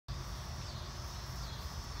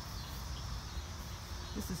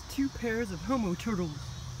This is 2 pairs of Homo Turtles.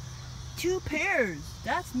 2 pairs!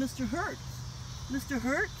 That's Mr. Hertz. Mr.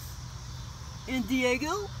 Hertz and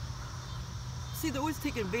Diego. See, they're always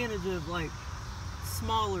taking advantage of, like,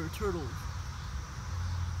 smaller turtles.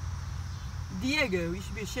 Diego, you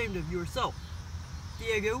should be ashamed of yourself.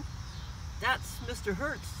 Diego, that's Mr.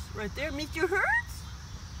 Hertz right there. Mr. Hertz?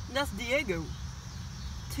 And that's Diego.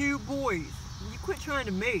 2 boys. You quit trying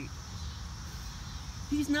to mate.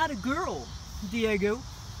 He's not a girl, Diego.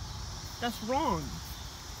 That's wrong.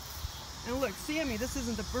 And look, Sammy, this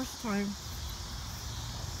isn't the first time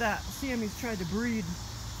that Sammy's tried to breed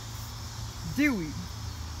Dewie.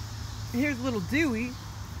 And here's little Dewie.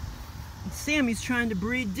 And Sammy's trying to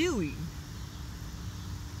breed Dewie.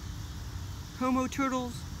 Homo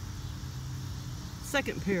Turtles,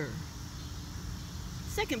 second pair.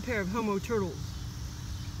 Second pair of Homo Turtles.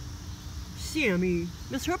 Sammy,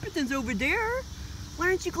 Miss Herpatan's over there. Why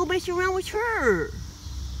don't you go mess around with her?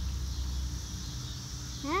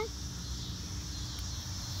 Huh?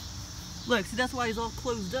 Look, see, that's why he's all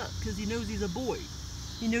closed up, because he knows he's a boy.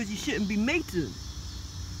 He knows he shouldn't be mating.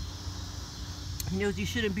 He knows he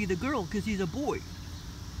shouldn't be the girl, because he's a boy.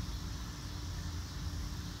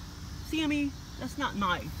 Sammy, that's not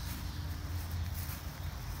nice.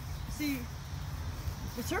 See,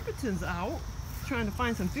 the Herpatan's out, trying to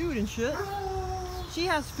find some food and shit. She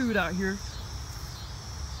has food out here.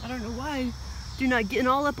 I don't know why they're not getting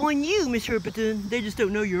all up on you, Miss Herpatan. They just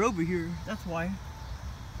don't know you're over here. That's why.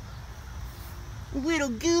 Little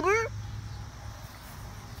goober.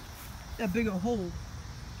 That big old hole.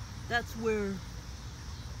 That's where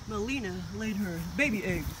Malina laid her baby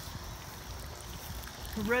eggs.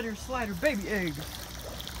 Her redder slider baby eggs.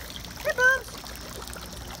 Hey, Bubs.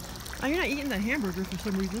 Oh, you're not eating that hamburger for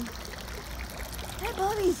some reason. Hey,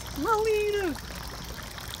 buddies. Malina.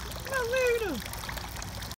 Malina.